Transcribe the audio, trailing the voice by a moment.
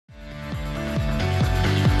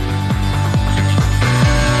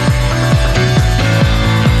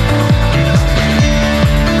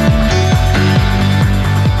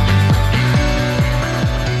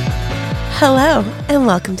Hello, and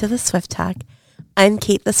welcome to the Swift Talk. I'm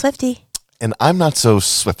Kate the Swiftie. And I'm not so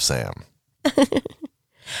Swift Sam.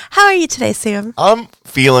 How are you today, Sam? I'm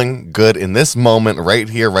feeling good in this moment right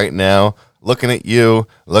here, right now. Looking at you,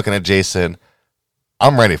 looking at Jason.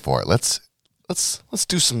 I'm ready for it. Let's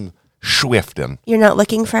do some Swifting. You're not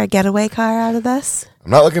looking for a getaway car out of this? I'm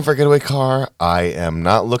not looking for a getaway car. I am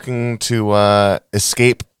not looking to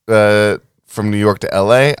escape from New York to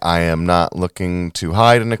LA. I am not looking to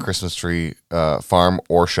hide in a Christmas tree farm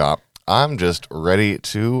or shop. I'm just ready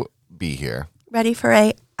to be here. Ready for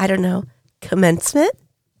a, commencement?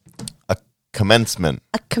 A commencement.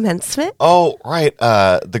 A commencement? Oh, right.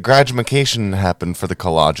 The graduation happened for the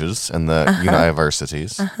colleges and the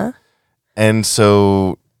universities. And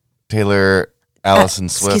so Taylor Allison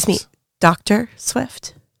Swift. Excuse me, Dr.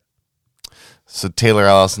 Swift? So Taylor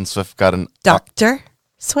Allison Swift got an... Dr.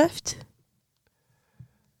 Swift?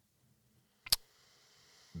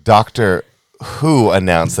 Doctor Who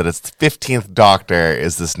announced that its 15th Doctor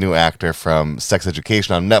is this new actor from Sex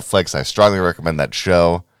Education on Netflix. I strongly recommend that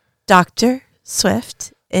show. Dr.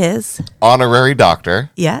 Swift is... Honorary Doctor.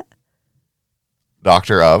 Yeah.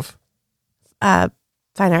 Doctor of... Fine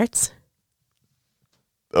Arts.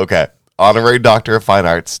 Okay. Honorary Doctor of Fine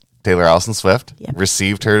Arts, Taylor Allison Swift, Yep.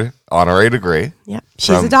 received her honorary degree. Yeah.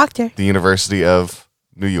 She's a from doctor. The University of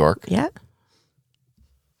New York. Yeah.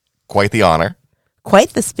 Quite the honor. Quite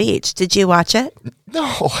the speech. Did you watch it?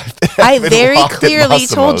 No. I very clearly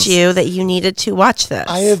told you that you needed to watch this.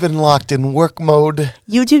 I have been locked in work mode.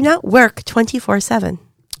 You do not work 24/7.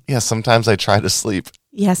 Yeah, sometimes I try to sleep.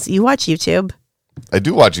 Yes, you watch YouTube. I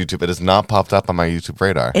do watch YouTube. It has not popped up on my YouTube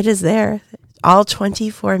radar. It is there. All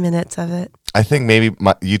 24 minutes of it. I think maybe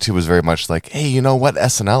my YouTube was very much like, hey, you know what?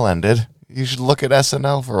 SNL ended. You should look at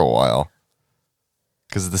SNL for a while.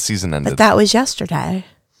 Because the season ended. But that was yesterday.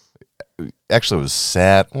 Actually, it was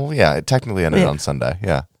sad. Well, yeah, it technically ended on Sunday.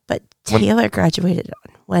 Yeah. But Taylor graduated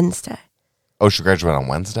on Wednesday. Oh, she graduated on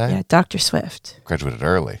Wednesday? Yeah, Dr. Swift. Graduated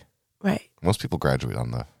early. Right. Most people graduate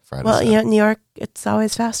on the Friday. Well, New York, it's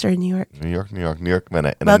always faster in New York. New York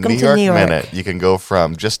minute. In Welcome a to New York. Minute, you can go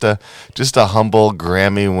from just a humble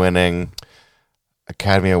Grammy-winning,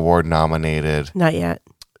 Academy Award nominated, Not yet.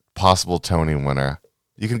 possible Tony winner.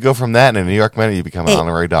 You can go from that in a New York minute, you become an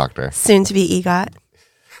honorary doctor. Soon to be EGOT.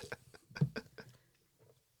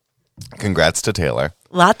 Congrats to Taylor.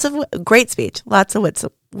 Lots of great speech. Lots of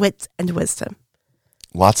wits and wisdom.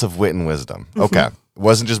 Lots of wit and wisdom. Okay. It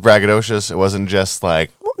wasn't just braggadocious. It wasn't just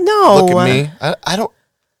like, No. look at me.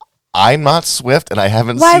 I'm not Swift and I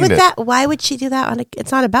haven't Why seen would it. Why would she do that?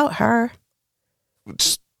 It's not about her.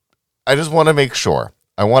 I just want to make sure.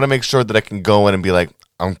 I want to make sure that I can go in and be like,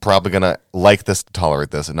 I'm probably going to like this,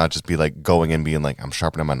 tolerate this, and not just be like going in being like, I'm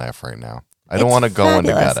sharpening my knife right now. I don't want to go in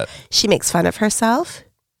to get it. She makes fun of herself.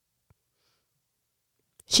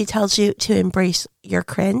 She tells you to embrace your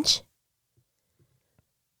cringe.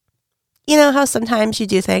 You know how sometimes you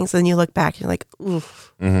do things and you look back and you're like,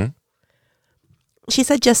 oof. Mm-hmm. She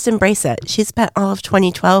said just embrace it. She spent all of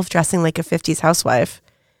 2012 dressing like a 50s housewife.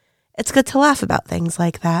 It's good to laugh about things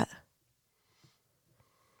like that.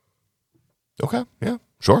 Okay, yeah,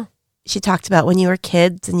 sure. She talked about when you were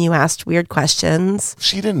kids and you asked weird questions.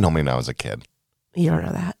 She didn't know me when I was a kid. You don't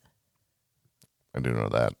know that. I do know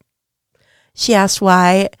that. She asked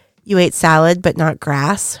why you ate salad but not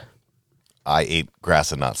grass. I ate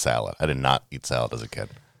grass and not salad. I did not eat salad as a kid.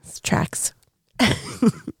 It's tracks.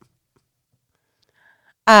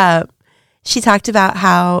 She talked about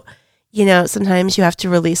how, sometimes you have to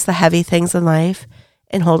release the heavy things in life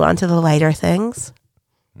and hold on to the lighter things.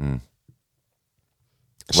 Lead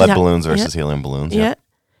balloons versus helium balloons. Yeah.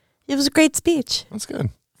 It was a great speech. That's good.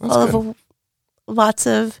 Lots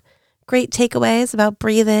of great takeaways about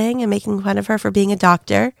breathing and making fun of her for being a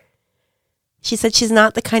doctor. She said she's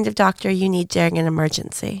not the kind of doctor you need during an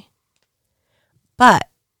emergency. But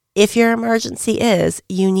if your emergency is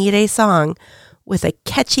you need a song with a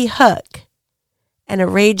catchy hook and a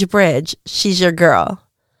rage bridge, she's your girl.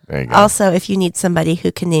 There you go. Also, if you need somebody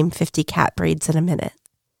who can name 50 cat breeds in a minute.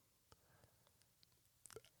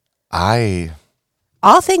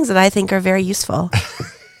 All things that I think are very useful.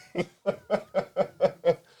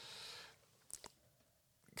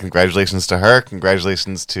 Congratulations to her.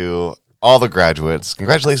 Congratulations to all the graduates.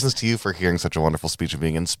 Congratulations to you for hearing such a wonderful speech and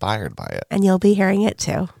being inspired by it. And you'll be hearing it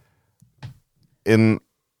too. In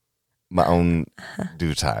my own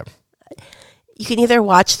due time. You can either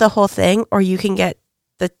watch the whole thing or you can get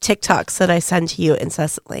the TikToks that I send to you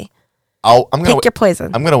incessantly. Pick your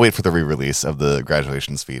poison. I'm going to wait for the re-release of the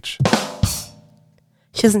graduation speech.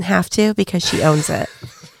 She doesn't have to because she owns it.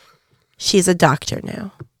 She's a doctor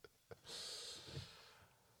now.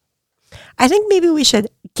 I think maybe we should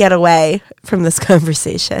get away from this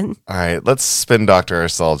conversation. All right, let's spin doctor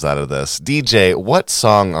ourselves out of this. DJ, what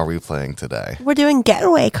song are we playing today? We're doing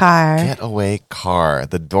Getaway Car. Getaway Car.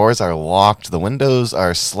 The doors are locked. The windows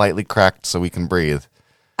are slightly cracked so we can breathe.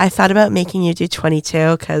 I thought about making you do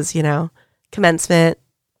 22 because, commencement,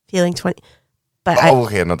 feeling 20. But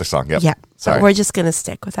okay, another song. Yep. Yeah. Sorry. But we're just going to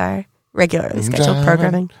stick with our regularly scheduled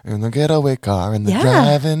programming. In the getaway car and the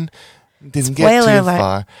driving didn't get Spoiler too alert.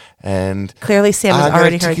 far. And Clearly, Sam has I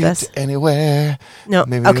already got heard to this. get anywhere. No.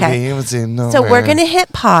 Maybe Okay. it was in nowhere. So we're going to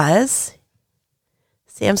hit pause.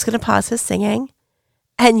 Sam's going to pause his singing.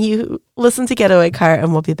 And you listen to Getaway Car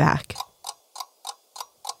and we'll be back.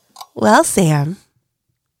 Well, Sam.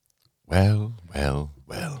 Well.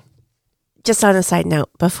 Just on a side note,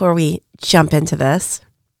 before we jump into this,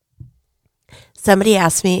 somebody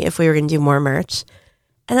asked me if we were going to do more merch.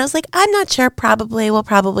 And I was like, I'm not sure. We'll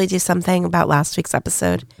probably do something about last week's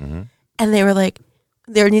episode. Mm-hmm. And they were like,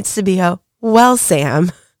 there needs to be a, well,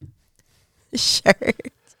 Sam, shirt.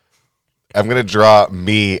 I'm going to draw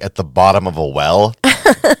me at the bottom of a well.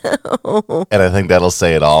 And I think that'll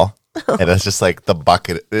say it all. And it's just like the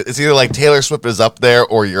bucket. It's either like Taylor Swift is up there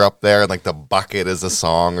or you're up there and like the bucket is a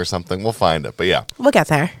song or something. We'll find it. But yeah. We'll get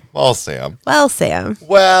there. Well, Sam. Well, Sam.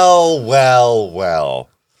 Well.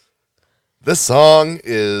 This song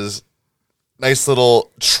is nice little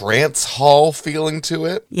trance hall feeling to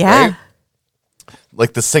it. Yeah. Right?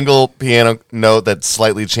 Like the single piano note that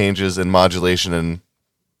slightly changes in modulation and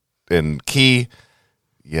in key.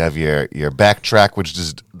 You have your backtrack, which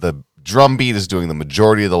is the drum beat is doing the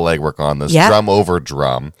majority of the legwork on this. Yeah. Drum over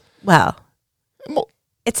drum. Well,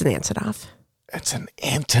 it's an Antonov. It's an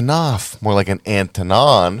Antonov. More like an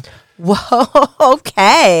Antonon. Whoa,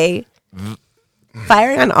 okay.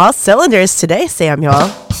 Firing on all cylinders today, Samuel.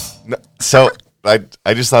 So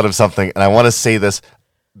I just thought of something, and I want to say this.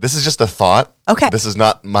 This is just a thought. Okay. This is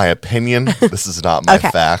not my opinion. This is not my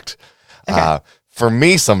fact. Okay. For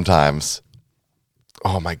me, sometimes,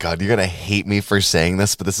 oh my God, you're going to hate me for saying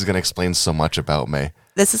this, but this is going to explain so much about me.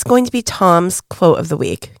 This is going to be Tom's quote of the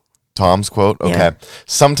week. Tom's quote? Okay. Yeah.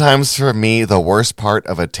 Sometimes for me, the worst part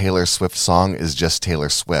of a Taylor Swift song is just Taylor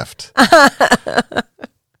Swift.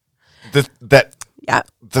 Yeah.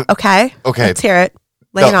 Okay. Let's hear it.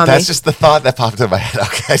 Lay it on that's me. just the thought that popped in my head.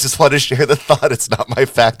 Okay, I just want to share the thought. It's not my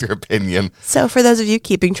fact or opinion. So for those of you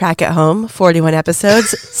keeping track at home, 41 episodes,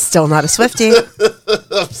 still not a Swiftie.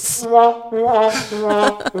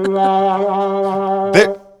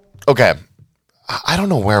 Okay. I don't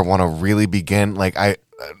know where I want to really begin. Like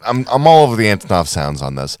I'm all over the Antonov sounds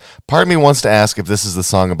on this. Part of me wants to ask if this is the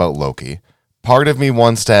song about Loki. Part of me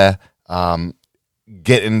wants to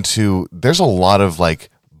get into. There's a lot of like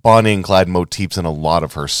Bonnie and Clyde motifs in a lot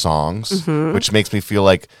of her songs, which makes me feel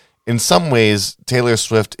like in some ways Taylor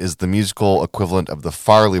Swift is the musical equivalent of the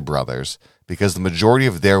Farley brothers because the majority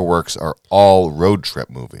of their works are all road trip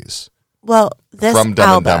movies. Well, this from Dumb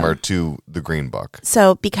album, and Dumber to The Green Book.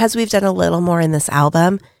 So because we've done a little more in this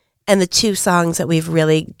album, and the two songs that we've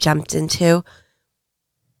really jumped into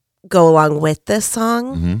go along with this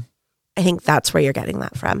song, I think that's where you're getting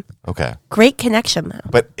that from. Okay. Great connection, though.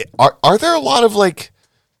 But are there a lot of like,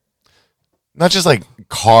 not just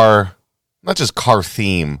car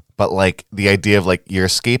theme, but like the idea of like you're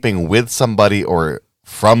escaping with somebody or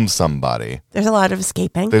from somebody. There's a lot of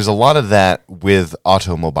escaping. There's a lot of that with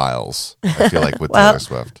automobiles, I feel like, with Well, Taylor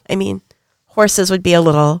Swift. I mean, horses would be a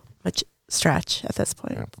little much stretch at this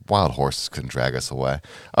point. Yeah, wild horses couldn't drag us away.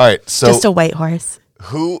 All right, so Just a white horse.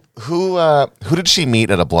 who did she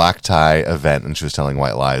meet at a black tie event and she was telling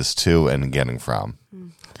white lies to and getting from?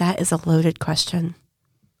 That is a loaded question.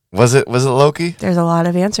 Was it Loki? There's a lot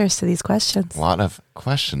of answers to these questions. A lot of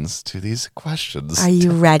questions to these questions. Are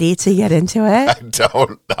you ready to get into it?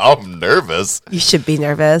 I'm nervous. You should be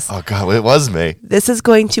nervous. Oh God, it was me. This is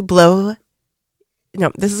going to break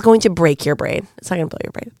your brain. It's not going to blow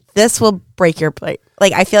your brain. This will break your brain.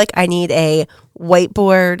 Like, I feel like I need a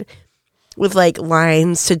whiteboard with like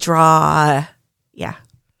lines to draw. Yeah.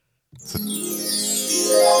 Set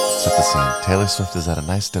the scene. Taylor Swift is at a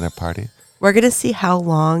nice dinner party. We're going to see how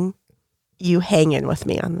long you hang in with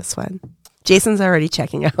me on this one. Jason's already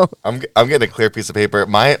checking out. I'm getting a clear piece of paper.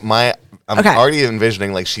 I'm Okay. already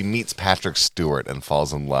envisioning like she meets Patrick Stewart and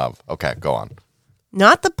falls in love. Okay, go on.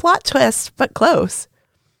 Not the plot twist, but close.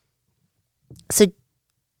 So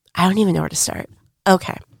I don't even know where to start.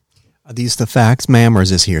 Okay. Are these the facts, ma'am, or is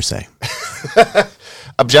this hearsay?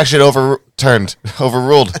 Objection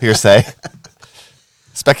overruled. Hearsay.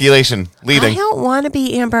 Speculation. Leading. I don't want to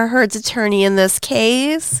be Amber Heard's attorney in this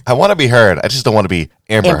case. I want to be heard. I just don't want to be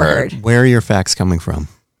Amber Heard. Where are your facts coming from?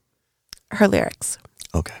 Her lyrics.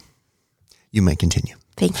 Okay. You may continue.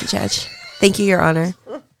 Thank you, Judge. Thank you, Your Honor.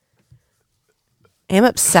 I am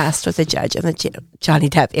obsessed with the judge and the Johnny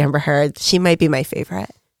Depp Amber Heard. She might be my favorite.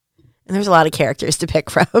 And there's a lot of characters to pick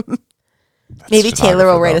from. Maybe Taylor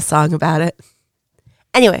will write a song about it.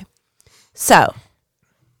 Anyway, so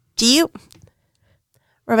do you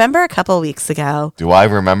remember a couple of weeks ago? Do I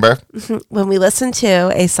remember? When we listened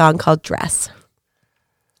to a song called Dress.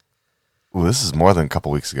 Ooh, this is more than a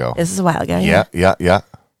couple weeks ago. This is a while ago. Yeah.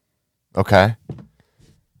 Okay.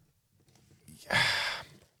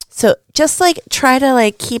 So just like try to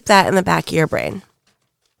like keep that in the back of your brain.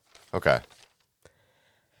 Okay.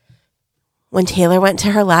 When Taylor went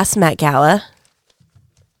to her last Met Gala,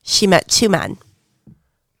 she met two men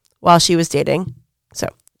while she was dating. So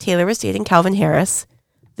Taylor was dating Calvin Harris,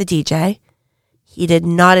 the DJ. He did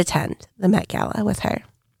not attend the Met Gala with her.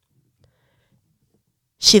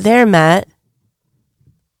 She there met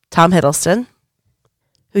Tom Hiddleston,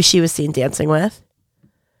 who she was seen dancing with,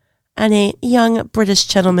 and a young British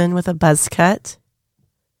gentleman with a buzz cut,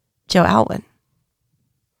 Joe Alwyn.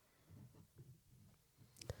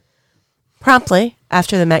 Promptly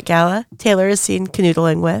after the Met Gala, Taylor is seen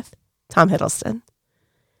canoodling with Tom Hiddleston.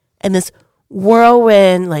 And this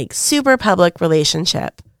whirlwind, like super public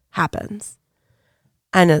relationship happens.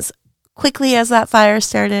 And as quickly as that fire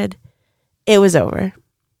started, it was over.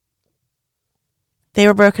 They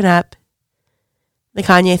were broken up. The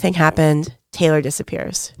Kanye thing happened. Taylor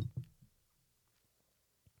disappears.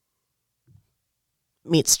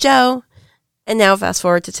 Meets Joe. And now fast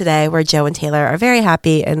forward to today where Joe and Taylor are very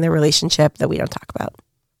happy in their relationship that we don't talk about.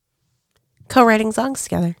 Co-writing songs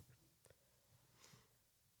together.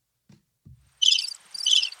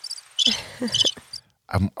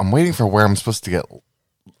 I'm waiting for where I'm supposed to get.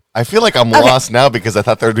 I feel like I'm lost now because I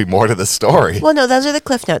thought there would be more to the story. Well, no, those are the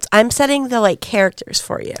cliff notes. I'm setting the like characters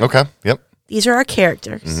for you. Okay. Yep. These are our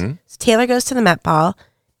characters. Mm-hmm. So Taylor goes to the Met Ball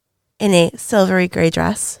in a silvery gray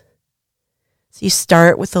dress. So you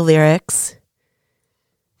start with the lyrics.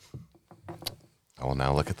 I will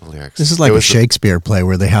now look at the lyrics. This is like a Shakespeare play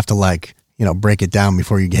where they have to like, break it down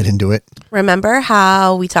before you get into it. Remember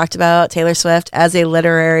how we talked about Taylor Swift as a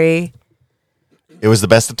literary... It was the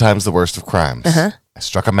best of times, the worst of crimes. Uh-huh. I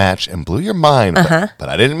struck a match and blew your mind, but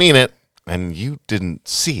I didn't mean it, and you didn't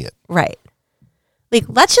see it. Right. Like,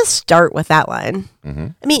 let's just start with that line. Mm-hmm.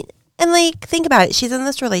 I mean, and like, think about it. She's in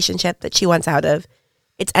this relationship that she wants out of.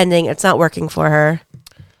 It's ending. It's not working for her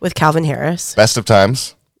with Calvin Harris. Best of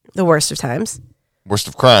times. The worst of times. Worst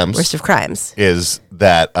of crimes. Worst of crimes. Is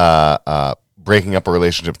that breaking up a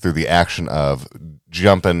relationship through the action of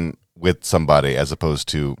jumping with somebody as opposed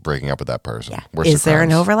to breaking up with that person. Yeah. Worst Is there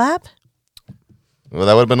an overlap? Well,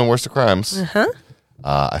 that would have been the worst of crimes. Uh-huh.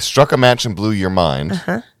 I struck a match and blew your mind.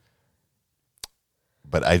 Uh-huh.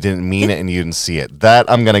 But I didn't mean it and you didn't see it. That,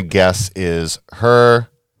 I'm going to guess, is her...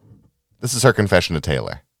 This is her confession to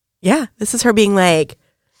Taylor. Yeah. This is her being like...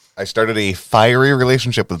 I started a fiery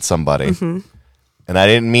relationship with somebody, and I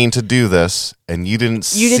didn't mean to do this, and you didn't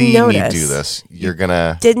see me do this. You're going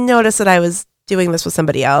to... Didn't notice that I was doing this with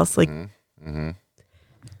somebody else. Like...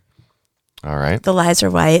 All right. The lies are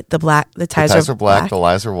white. The ties are black. The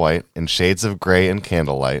lies are white. In shades of gray and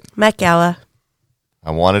candlelight. Met Gala. I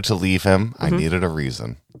wanted to leave him. I needed a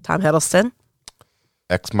reason. Tom Hiddleston.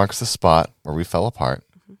 X marks the spot where we fell apart.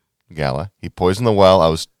 Gala. He poisoned the well. I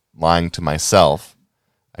was lying to myself.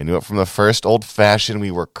 I knew it from the first old fashioned. We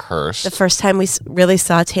were cursed. The first time we really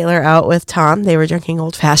saw Taylor out with Tom, they were drinking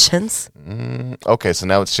old fashions. Okay, so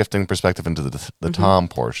now it's shifting perspective into the Tom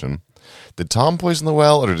portion. Did Tom poison the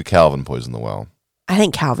well, or did Calvin poison the well? I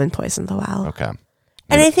think Calvin poisoned the well. Okay.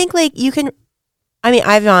 And I think, like, you can... I mean,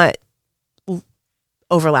 I've not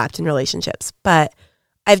overlapped in relationships, but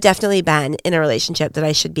I've definitely been in a relationship that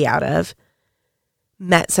I should be out of.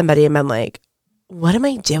 Met somebody and been like, what am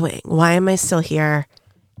I doing? Why am I still here?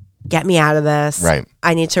 Get me out of this. Right.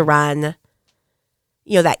 I need to run.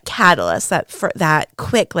 That catalyst, that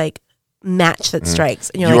quick, like, match that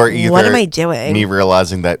strikes. And you're like, what am I doing? Me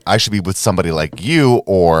realizing that I should be with somebody like you,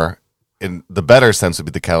 or in the better sense would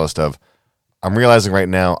be the catalyst of, I'm realizing right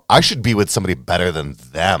now I should be with somebody better than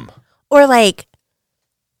them. Or like,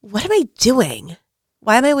 what am I doing?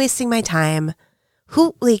 Why am I wasting my time?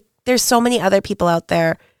 There's so many other people out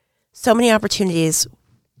there, so many opportunities.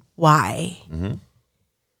 Why? Mm-hmm.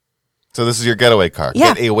 So this is your getaway car.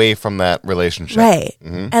 Yeah. Get away from that relationship. Right.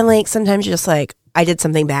 And like, sometimes you're just like, I did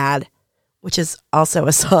something bad, which is also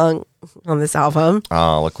a song on this album.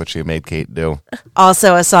 Oh, look what you made Kate do.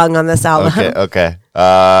 Also a song on this album. Okay.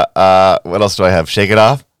 What else do I have? Shake It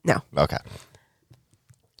Off? No. Okay.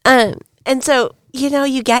 And so,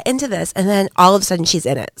 you get into this and then all of a sudden she's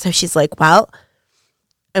in it. So she's like, well,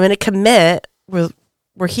 I'm going to commit. We're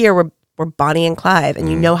here. We're Bonnie and Clyde, and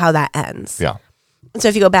you know how that ends. Yeah. And so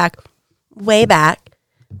if you go back, way back,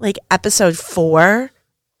 like episode 4,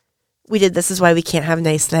 we did This Is Why We Can't Have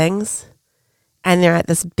Nice Things. And they're at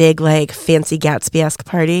this big, like, fancy Gatsby-esque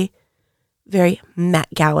party. Very Met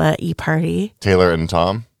Gala-y party. Taylor and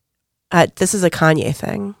Tom? This is a Kanye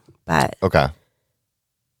thing, but... Okay.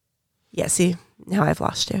 Yeah, see, now I've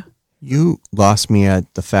lost you. You lost me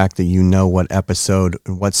at the fact that you know what episode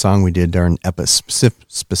and what song we did during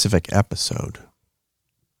specific episode.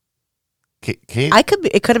 Kate?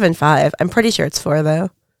 It could have been 5. I'm pretty sure it's 4, though.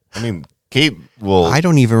 I mean, Kate will... I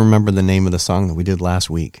don't even remember the name of the song that we did last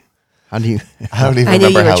week. How do you... I don't even I knew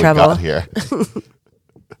remember you were how trouble. we got here.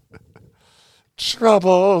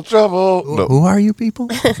 Trouble. No. Who are you people?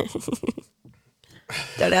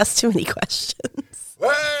 Don't ask too many questions.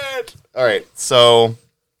 What? All right, so...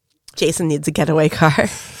 Jason needs a getaway car.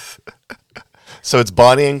 So it's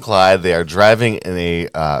Bonnie and Clyde. They are driving in a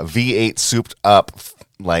V8 souped up,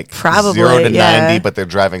 like Probably, 0 to 90, yeah. but they're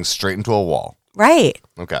driving straight into a wall. Right.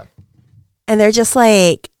 Okay. And they're just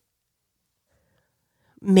like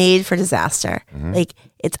made for disaster. Like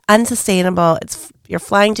it's unsustainable. You're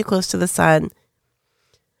flying too close to the sun.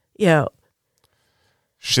 You know,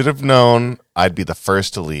 Should have known I'd be the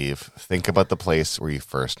first to leave. Think about the place where you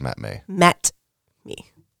first met me. met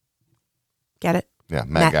me. Get it? Yeah,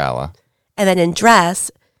 Met Gala. And then in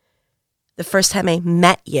Dress, the first time I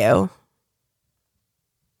met you.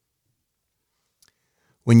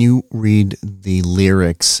 When you read the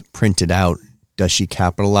lyrics printed out, does she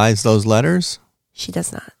capitalize those letters? She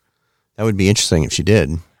does not. That would be interesting if she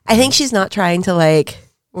did. I think she's not trying to like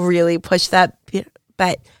really push that,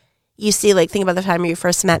 but you see, like, think about the time you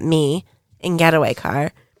first met me in Getaway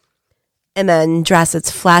Car, and then Dress, it's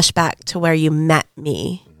flashback to where you met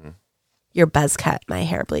me. Your buzz cut, my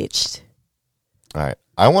hair bleached. All right.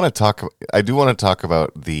 I do want to talk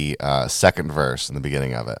about the second verse in the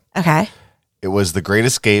beginning of it. Okay. It was the great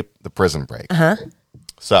escape, the prison break. Uh-huh.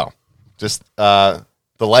 So, just the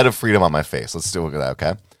light of freedom on my face. Let's do a look at that,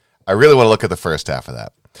 okay? I really want to look at the first half of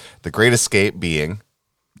that. The great escape being...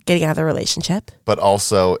 Getting out of the relationship. But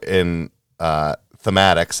also in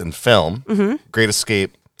thematics and film, Great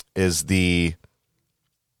Escape is the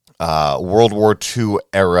World War II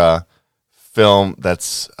era film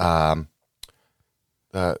that's... why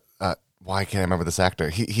can't I remember this actor?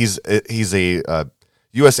 He's a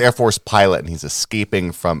U.S. Air Force pilot, and he's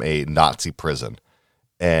escaping from a Nazi prison.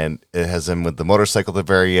 And it has him with the motorcycle at the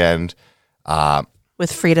very end.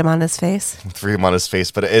 With freedom on his face. Freedom on his face.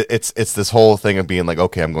 But it's this whole thing of being like,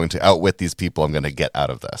 okay, I'm going to outwit these people. I'm going to get out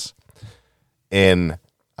of this. In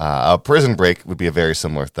a prison break would be a very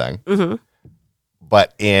similar thing. Mm-hmm.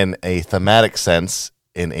 But in a thematic sense,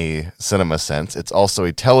 in a cinema sense, it's also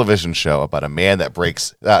a television show about a man that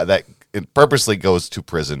breaks... that it purposely goes to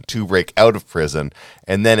prison to break out of prison,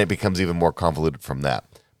 and then it becomes even more convoluted from that.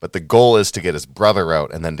 But the goal is to get his brother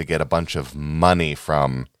out and then to get a bunch of money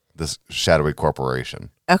from this shadowy corporation.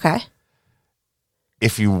 Okay.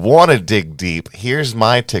 If you want to dig deep, here's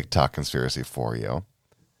my TikTok conspiracy for you.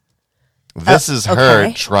 This is her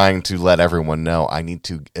okay. trying to let everyone know I need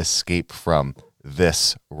to escape from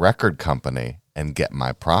this record company and get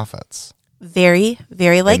my profits. Very,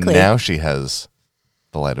 very likely. And now she has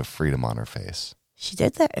the light of freedom on her face. She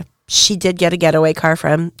did that. She did get a getaway car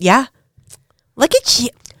from. Yeah. Look at you.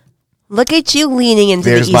 Look at you leaning into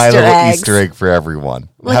There's the my Easter little eggs. Easter egg for everyone.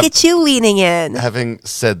 Look at you leaning in. Having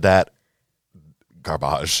said that,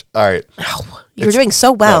 garbage. All right. Oh, you're doing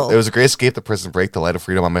so well. No, it was a great escape, the prison break, the light of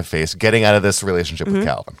freedom on my face, getting out of this relationship with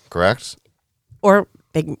Calvin, correct? Or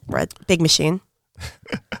big machine.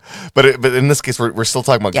 But in this case, we're still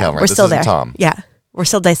talking about Yeah, Calvin, right? we're This still isn't there. Tom. Yeah, we're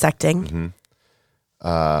still dissecting.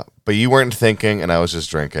 Mm-hmm. But you weren't thinking, and I was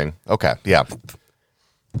just drinking. Okay, yeah.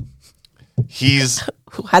 He's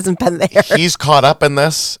Who hasn't been there? he's caught up in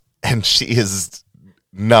this, and she is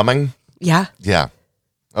numbing. Yeah. Yeah.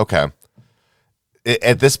 Okay.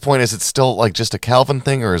 At this point, is it still like just a Calvin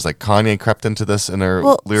thing, or is like Kanye crept into this in her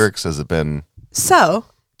lyrics? Has it been? So,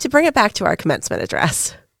 to bring it back to our commencement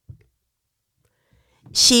address,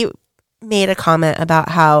 she made a comment about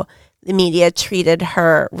how the media treated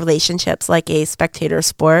her relationships like a spectator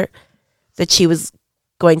sport that she was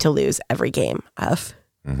going to lose every game of.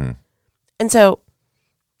 Mm-hmm. And so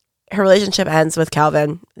her relationship ends with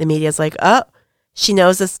Calvin. The media's like, oh, she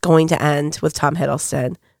knows it's going to end with Tom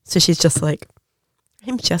Hiddleston. So she's just like,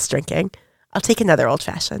 I'm just drinking. I'll take another old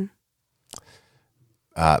fashioned.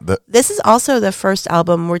 This is also the first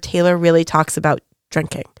album where Taylor really talks about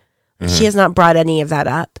drinking. Mm-hmm. She has not brought any of that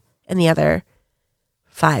up in the other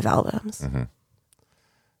 5 albums. Mm-hmm.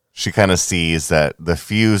 She kind of sees that the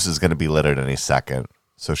fuse is going to be lit at any second,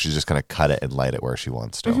 so she's just going to cut it and light it where she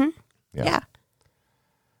wants to. Mm-hmm. Yeah.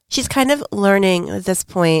 She's kind of learning at this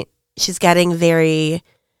point. She's getting very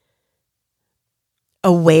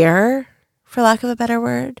aware, for lack of a better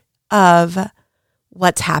word, of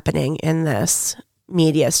what's happening in this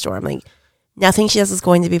media storm. Like, nothing she does is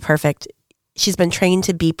going to be perfect. She's been trained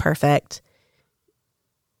to be perfect.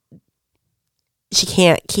 She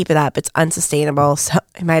can't keep it up. It's unsustainable. So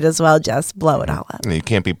I might as well just blow it all up. You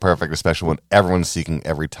can't be perfect, especially when everyone's seeking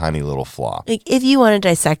every tiny little flaw. Like, if you want to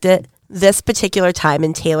dissect it, this particular time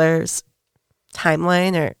in Taylor's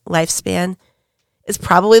timeline or lifespan is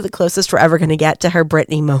probably the closest we're ever going to get to her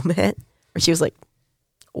Britney moment where she was like,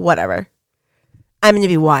 whatever. I'm going to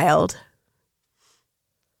be wild.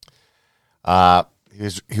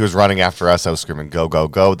 He was running after us. I was screaming, go, go,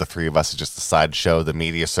 go. The three of us is just the sideshow, the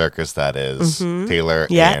media circus that is Taylor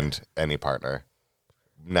and any partner.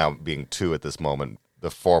 Now being two at this moment,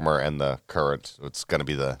 the former and the current. It's going to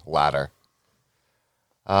be the latter.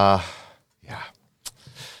 Yeah.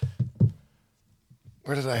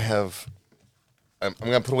 Where did I have... I'm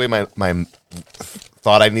going to put away my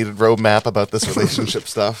thought I needed roadmap about this relationship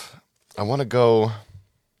stuff. I want to go...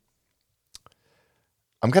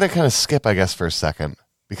 I'm going to kind of skip, I guess, for a second,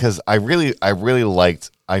 because I really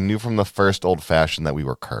liked, I knew from the first Old Fashioned that we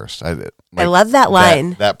were cursed. I love that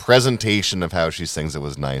line. That presentation of how she sings it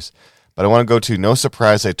was nice. But I want to go to No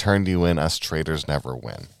Surprise I Turned You In, Us Traitors Never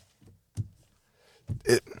Win.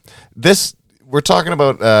 We're talking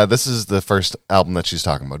about, this is the first album that she's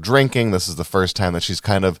talking about drinking. This is the first time that she's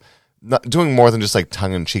kind of not doing more than just like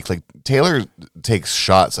tongue in cheek. Like, Taylor takes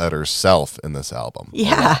shots at herself in this album.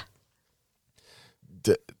 Yeah.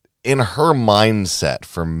 In her mindset,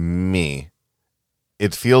 for me,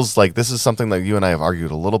 it feels like this is something that you and I have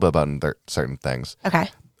argued a little bit about in certain things. Okay.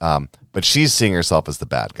 But she's seeing herself as the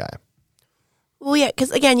bad guy. Well, yeah,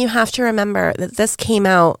 because again, you have to remember that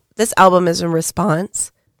this album is in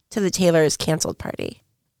response to the Taylor's canceled party.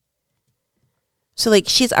 So, like,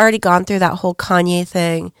 she's already gone through that whole Kanye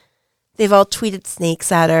thing. They've all tweeted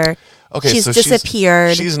snakes at her. Okay, she's so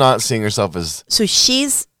disappeared. She's not seeing herself as... So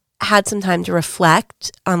she's had some time to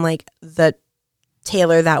reflect on, like, the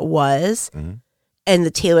Taylor that was and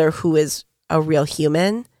the Taylor who is a real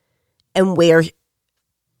human and where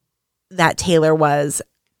that Taylor was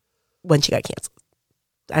when she got canceled.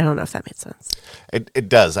 I don't know if that made sense. It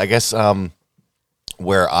does. I guess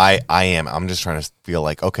where I am, I'm just trying to feel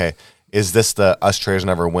like, okay, is this the Us Traitors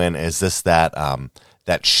Never Win? Is this that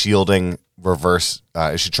that shielding reverse?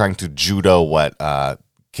 Is she trying to judo what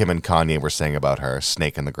Kim and Kanye were saying about her,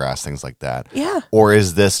 snake in the grass, things like that? Yeah. Or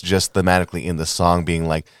is this just thematically in the song being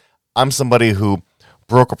like, I'm somebody who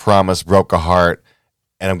broke a promise, broke a heart,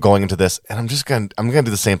 and I'm going into this, and I'm gonna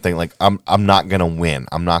do the same thing. Like, I'm not gonna win.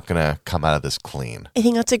 I'm not gonna come out of this clean. I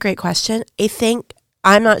think that's a great question.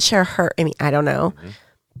 I'm not sure I don't know,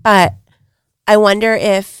 but I wonder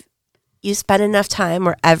if you spend enough time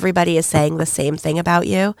where everybody is saying the same thing about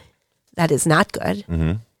you that is not good,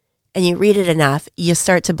 and you read it enough, you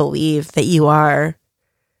start to believe that you are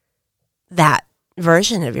that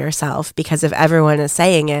version of yourself, because if everyone is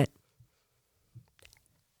saying it,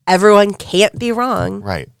 everyone can't be wrong.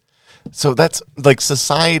 Right. So that's like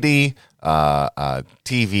society,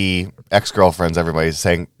 TV, ex-girlfriends, everybody's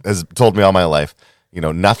saying, has told me all my life,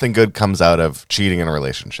 nothing good comes out of cheating in a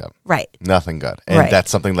relationship. Right. Nothing good. And that's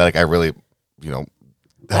something that, like, I really, held,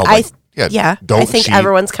 I think cheat.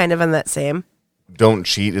 Everyone's kind of in that same. Don't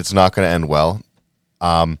cheat. It's not going to end well.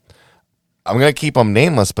 I'm going to keep them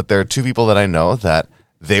nameless, but there are two people that I know that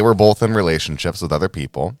they were both in relationships with other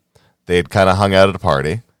people. They had kind of hung out at a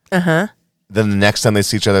party. Then the next time they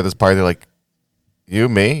see each other at this party, they're like, you,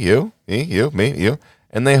 me, you, me, you, me, you.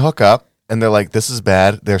 And they hook up, and they're like, this is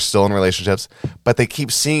bad. They're still in relationships. But they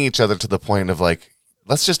keep seeing each other to the point of, like,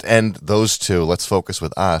 let's just end those two. Let's focus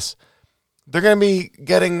with us. They're going to be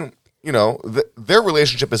getting... their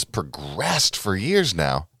relationship has progressed for years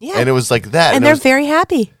now. Yeah. And it was like that. And they're very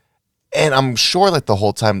happy. And I'm sure that the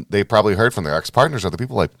whole time they probably heard from their ex-partners or other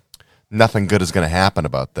people like, nothing good is going to happen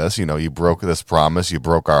about this. You broke this promise. You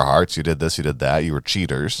broke our hearts. You did this. You did that. You were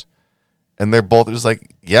cheaters. And they're both just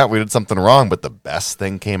like, yeah, we did something wrong, but the best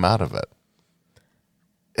thing came out of it.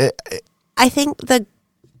 I think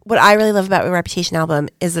what I really love about the Reputation album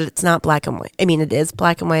is that it's not black and white. I mean, it is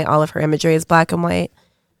black and white. All of her imagery is black and white.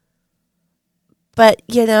 But,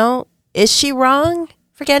 is she wrong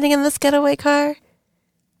for getting in this getaway car?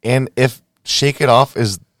 And if Shake It Off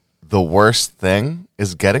is the worst thing,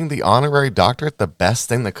 is getting the honorary doctorate the best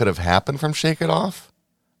thing that could have happened from Shake It Off?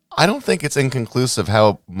 I don't think it's inconclusive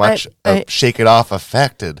how much Shake It Off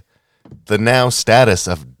affected the now status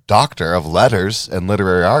of doctor of letters and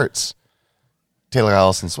literary arts, Taylor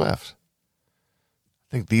Allison Swift?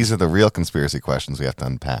 I think these are the real conspiracy questions we have to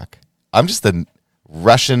unpack. I'm just a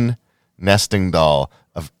Russian nesting doll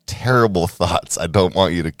of terrible thoughts I don't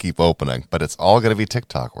want you to keep opening, but it's all going to be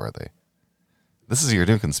TikTok worthy. This is your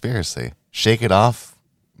new conspiracy. Shake It Off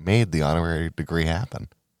made the honorary degree happen.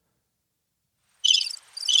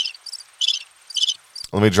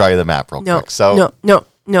 Let me draw you the map real quick. So No.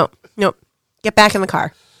 Get back in the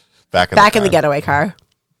car. Back in the getaway car.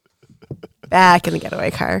 Back in the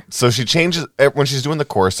getaway car. So she changes when she's doing the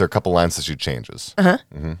chorus. There are a couple lines that she changes.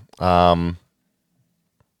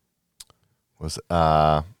 Was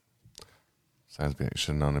Sirens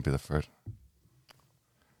should have known to be the first.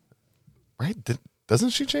 Right? Doesn't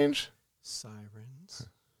she change? Sirens.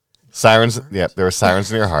 Yeah, there were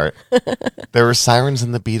sirens in your heart. There were sirens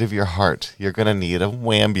in the beat of your heart. You're gonna need a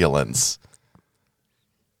wambulance.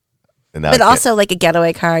 But also, like a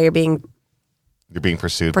getaway car, you're being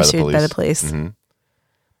pursued by the police. Mm-hmm.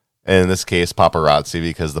 And in this case, paparazzi,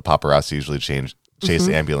 because the paparazzi usually chase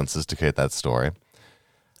ambulances to create that story.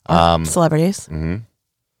 Celebrities. Mm-hmm.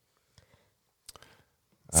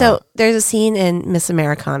 So there's a scene in Miss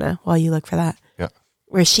Americana, while you look for that,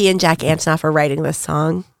 where she and Jack Antonoff are writing this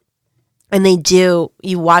song. And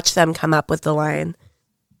you watch them come up with the line,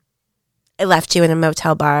 I left you in a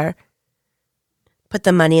motel bar, put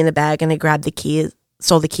the money in the bag, and I grabbed the keys,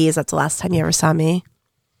 sold the keys. That's the last time you ever saw me.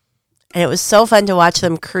 And it was so fun to watch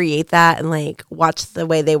them create that and like watch the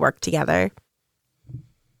way they work together.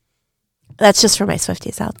 That's just for my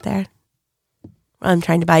Swifties out there. I'm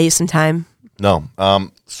trying to buy you some time. No.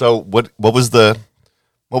 So what was the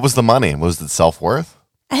money? Was it self-worth?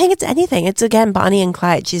 I think it's anything. It's again Bonnie and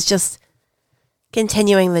Clyde. She's just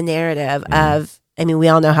continuing the narrative of. I mean, we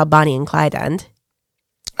all know how Bonnie and Clyde end.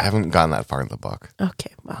 I haven't gotten that far in the book.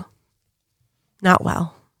 Okay, well, not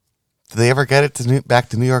well. Did they ever get it back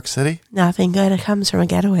to New York City? Nothing good comes from a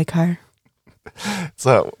getaway car.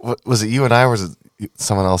 So was it you and I, or was it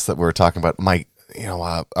someone else that we were talking about?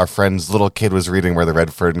 Our friend's little kid was reading Where the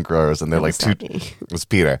Red Fern Grows, and they're like it was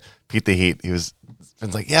Pete the Heat. He was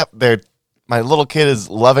like, yep, my little kid is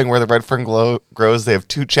loving Where the Red Fern Grows. They have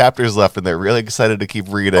 2 chapters left, and they're really excited to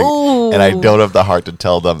keep reading. Ooh. And I don't have the heart to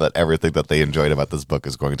tell them that everything that they enjoyed about this book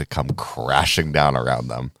is going to come crashing down around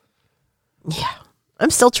them. Yeah. I'm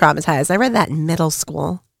still traumatized. I read that in middle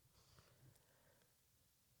school.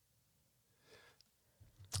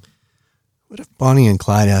 What if Bonnie and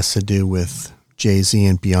Clyde has to do with Jay-Z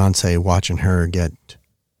and Beyonce watching her get,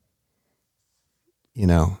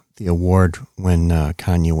 the award when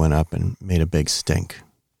Kanye went up and made a big stink?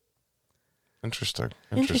 Interesting.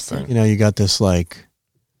 You got this like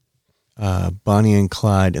Bonnie and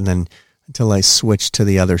Clyde, and then until I switched to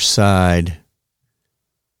the other side,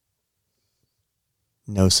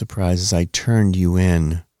 no surprises, I turned you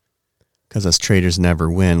in because us traders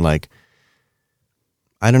never win. Like,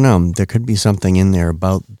 I don't know. There could be something in there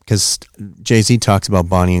about, because Jay-Z talks about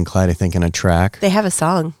Bonnie and Clyde, I think, in a track. They have a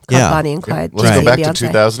song called Bonnie and Clyde. Let's go back to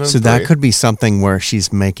 2003. So that could be something where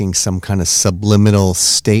she's making some kind of subliminal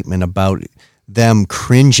statement about them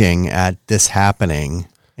cringing at this happening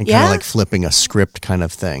and kind of like flipping a script kind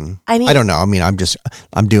of thing. I mean, I don't know. I mean,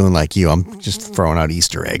 I'm doing like you. I'm just throwing out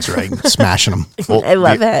Easter eggs, right? Smashing them. Well, I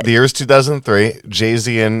love it. The year is 2003.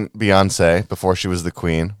 Jay-Z and Beyonce, before she was the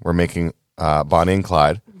queen, were making Bonnie and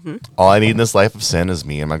Clyde. Mm-hmm. All I need in this life of sin is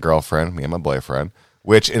me and my girlfriend, me and my boyfriend,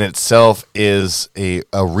 which in itself is a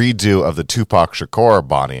redo of the Tupac Shakur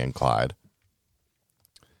Bonnie and Clyde.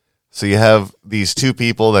 So you have these 2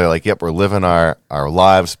 people that are like, yep, we're living our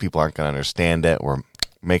lives. People aren't going to understand it. We're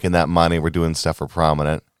making that money. We're doing stuff. We're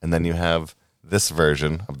prominent. And then you have this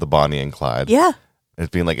version of the Bonnie and Clyde. Yeah. It's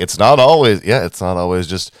being like, it's not always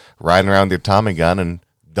just riding around with your Tommy gun and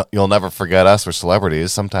you'll never forget us. We're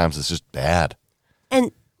celebrities. Sometimes it's just bad.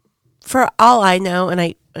 And for all I know, and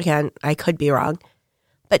I could be wrong,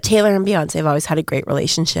 but Taylor and Beyonce have always had a great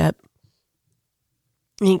relationship.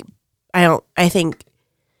 I think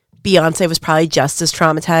Beyonce was probably just as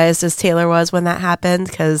traumatized as Taylor was when that happened,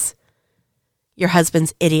 because your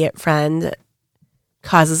husband's idiot friend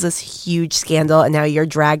causes this huge scandal and now you're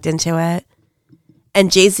dragged into it.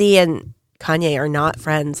 And Jay-Z and Kanye are not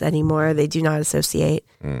friends anymore. They do not associate.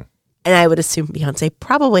 And I would assume Beyonce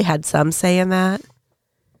probably had some say in that,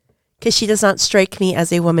 because she does not strike me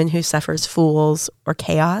as a woman who suffers fools or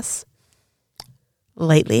chaos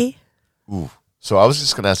lately. Ooh. So I was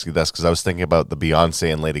just going to ask you this, because I was thinking about the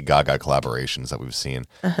Beyonce and Lady Gaga collaborations that we've seen,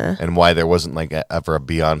 and why there wasn't like ever a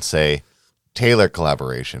Beyonce-Taylor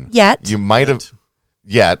collaboration. Yet. You might have...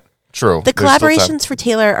 Yet. True. The collaborations for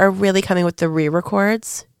Taylor are really coming with the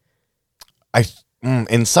re-records.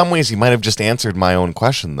 In some ways, you might have just answered my own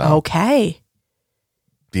question, though. Okay.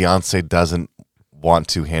 Beyonce doesn't want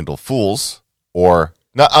to handle fools or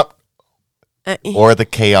the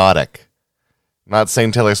chaotic. I'm not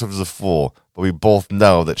saying Taylor Swift is a fool, but we both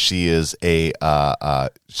know that she is I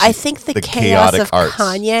think the chaos of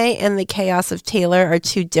Kanye and the chaos of Taylor are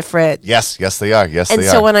two different. Yes, they are. And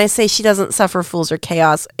so when I say she doesn't suffer fools or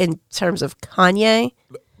chaos in terms of Kanye,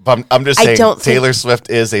 but I'm just saying Taylor Swift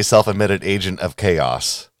is a self-admitted agent of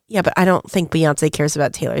chaos. Yeah, but I don't think Beyonce cares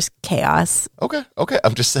about Taylor's chaos. Okay.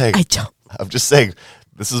 I'm just saying. I don't. I'm just saying.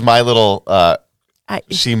 This is my little.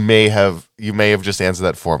 You may have just answered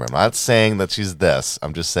that for me. I'm not saying that she's this.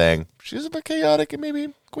 I'm just saying she's a bit chaotic, and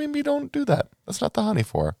maybe Queen Bee don't do that. That's not the honey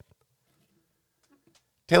for her.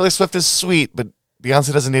 Taylor Swift is sweet, but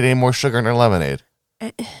Beyonce doesn't need any more sugar in her lemonade.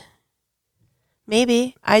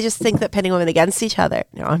 Maybe. I just think that pitting women against each other.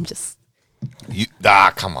 No, I'm just.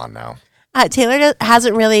 Come on now. Taylor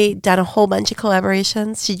hasn't really done a whole bunch of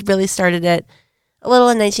collaborations. She really started it a little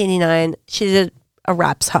in 1989. She did a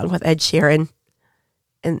rap song with Ed Sheeran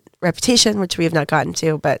and Reputation, which we have not gotten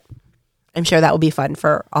to, but I'm sure that will be fun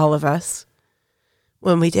for all of us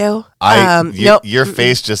when we do. Your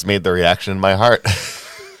face just made the reaction in my heart.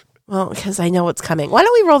 Well, because I know what's coming. Why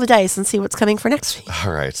don't we roll the dice and see what's coming for next week?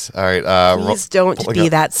 All right. Please don't be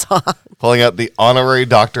that song. Pulling out the honorary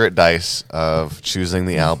doctorate dice of choosing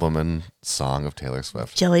the album and song of Taylor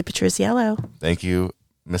Swift. Jelly Petruzziello. Thank you,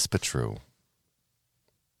 Miss Petru.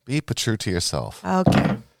 Be Petru to yourself.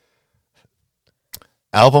 Okay.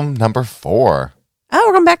 Album number 4. Oh,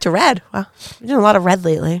 we're going back to red. Wow. We're doing a lot of red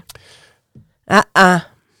lately. Nope.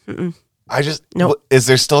 Is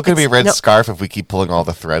there still going to be a red scarf if we keep pulling all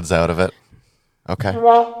the threads out of it? Okay.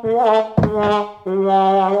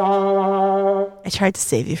 I tried to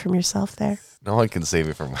save you from yourself there. No one can save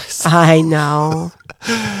you from myself. I know.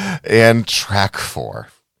 And track 4.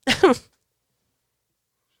 It's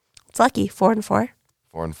lucky. 4 and 4.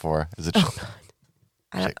 4 and 4. Is it? Oh,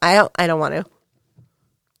 God. I don't want to.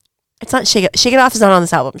 It's not Shake It Off is not on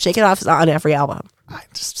this album. Shake It Off is on every album. I'm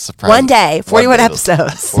just surprised. One day, 41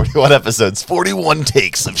 episodes. 41 episodes, 41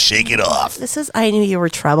 takes of Shake It Off. This is I Knew You Were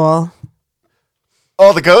Trouble.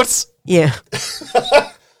 Oh, the goats? Yeah.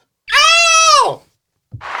 Ow!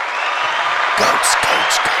 Goats.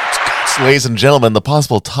 Ladies and gentlemen, the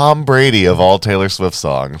possible Tom Brady of all Taylor Swift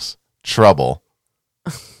songs. Trouble.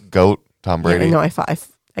 Goat, Tom Brady. Yeah, no, I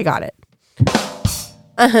got it.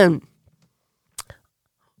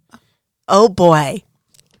 Oh, boy.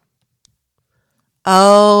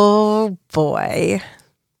 Oh, boy.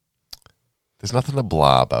 There's nothing to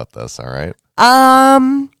blah about this, all right?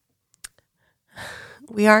 I'm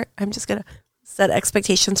just going to set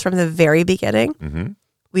expectations from the very beginning. Mm-hmm.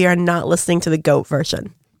 We are not listening to the GOAT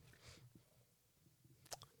version.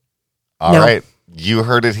 All right. You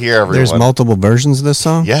heard it here, everyone. There's multiple versions of this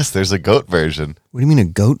song? Yes, there's a GOAT version. What do you mean a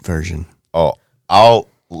GOAT version? Oh, I'll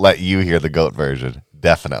let you hear the GOAT version.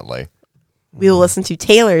 Definitely. We will listen to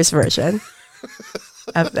Taylor's version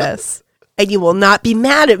of this. And you will not be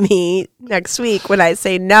mad at me next week when I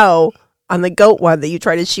say no on the GOAT one that you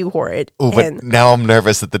try to shoehorn it in. But now I'm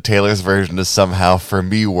nervous that the Taylor's version is somehow, for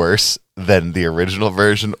me, worse than the original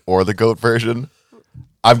version or the GOAT version.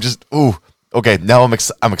 Okay, now I'm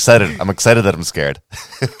excited. I'm excited that I'm scared.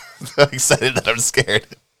 I'm excited that I'm scared.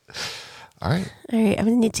 All right, I'm going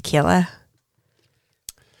to need tequila.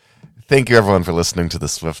 Thank you, everyone, for listening to the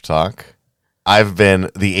Swift Talk. I've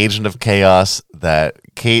been the agent of chaos that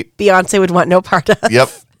Beyonce would want no part of. Yep,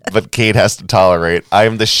 but Kate has to tolerate. I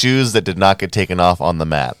am the shoes that did not get taken off on the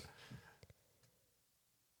mat.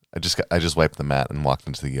 I just wiped the mat and walked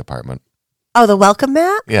into the apartment. Oh, the welcome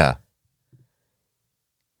mat? Yeah.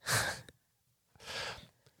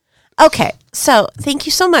 Okay, so thank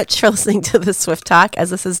you so much for listening to the Swift Talk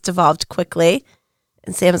as this has devolved quickly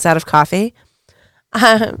and Sam is out of coffee.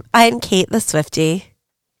 I'm Kate the Swiftie.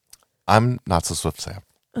 I'm not so swift, Sam.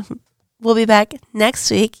 We'll be back next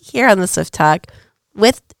week here on the Swift Talk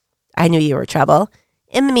with I Knew You Were Trouble.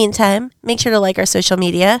 In the meantime, make sure to like our social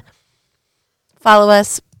media, follow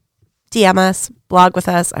us, DM us, blog with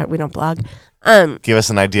us. We don't blog. Give us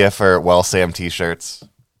an idea for Well Sam t-shirts.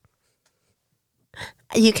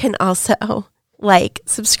 You can also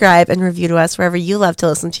subscribe, and review to us wherever you love to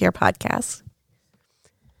listen to your podcasts.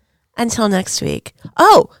 Until next week.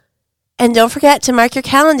 Oh, and don't forget to mark your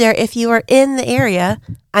calendar if you are in the area.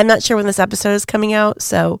 I'm not sure when this episode is coming out,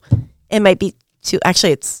 so it might be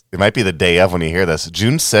it might be the day of when you hear this.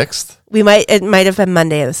 June 6th. It might have been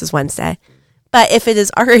Monday. This is Wednesday. But if it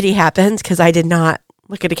has already happened, because I did not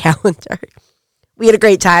look at a calendar, We had a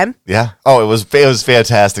great time. Yeah. Oh, it was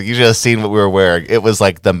fantastic. You should have seen what we were wearing. It was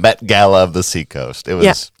like the Met Gala of the Seacoast. It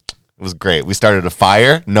was great. We started a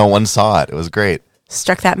fire. No one saw it. It was great.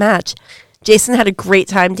 Struck that match. Jason had a great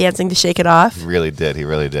time dancing to Shake It Off. He really did. He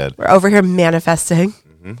really did. We're over here manifesting.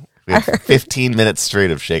 Mm-hmm. We had 15 minutes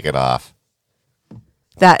straight of Shake It Off.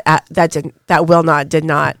 That did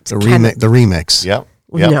not. The remix. Yep.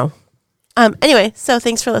 No. Anyway, so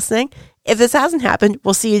thanks for listening. If this hasn't happened,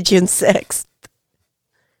 we'll see you June 6th.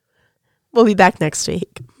 We'll be back next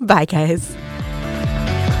week. Bye, guys.